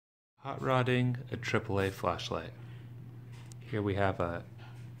Hotrodding a AAA flashlight. Here we have a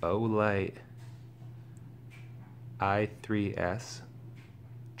Olight I3S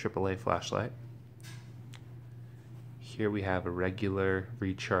AAA flashlight. Here we have a regular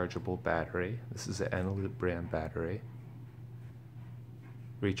rechargeable battery. This is an Olight brand battery.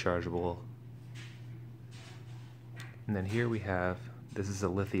 Rechargeable. And then here we have, this is a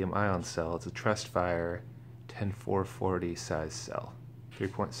lithium ion cell. It's a Trustfire 10440 size cell.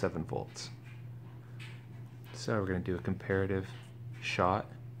 3.7 volts. So we're going to do a comparative shot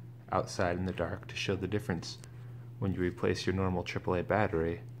outside in the dark to show the difference when you replace your normal AAA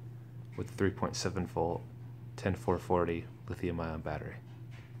battery with a 3.7 volt 10440 lithium ion battery.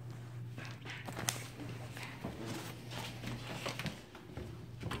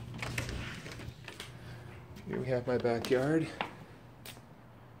 Here we have my backyard.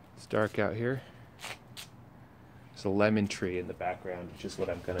 It's dark out here. There's a lemon tree in the background, which is what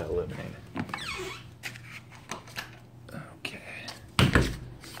I'm going to eliminate. Okay.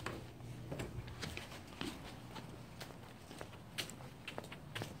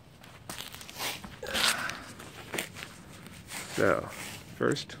 So,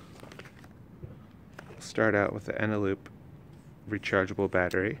 first, we'll start out with the Olight rechargeable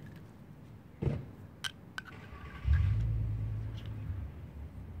battery.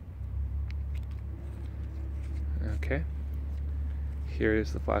 Okay, here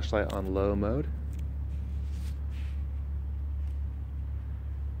is the flashlight on low mode.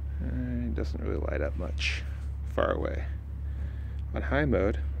 It doesn't really light up much far away. On high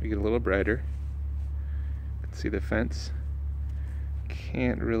mode, we get a little brighter. You can see the fence.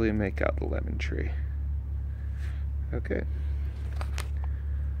 Can't really make out the lemon tree. Okay,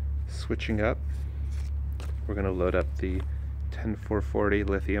 switching up, we're going to load up the 10440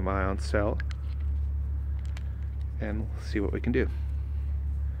 lithium ion cell and we'll see what we can do.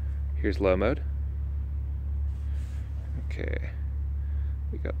 Here's low mode. Okay,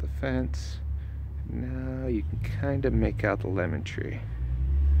 we got the fence. Now you can kind of make out the lemon tree.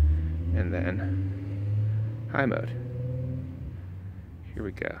 And then high mode. Here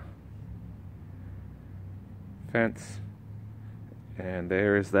we go. Fence. And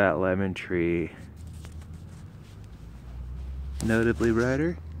there's that lemon tree. Notably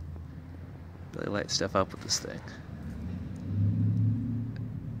brighter. Really light stuff up with this thing.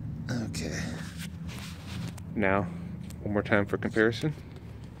 Okay. Now, one more time for comparison.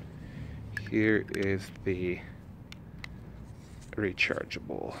 Here is the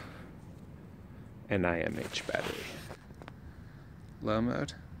rechargeable NIMH battery. Low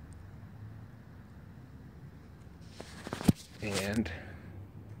mode. And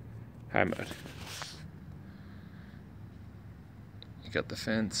high mode. You got the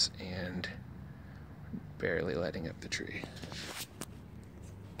fence and barely lighting up the tree.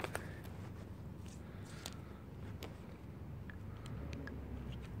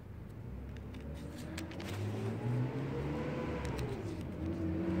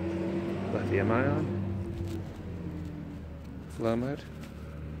 Lithium ion. Low mode.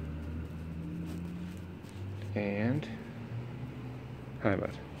 And high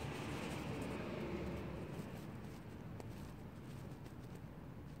mode.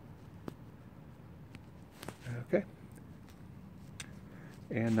 Okay.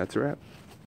 And that's a wrap.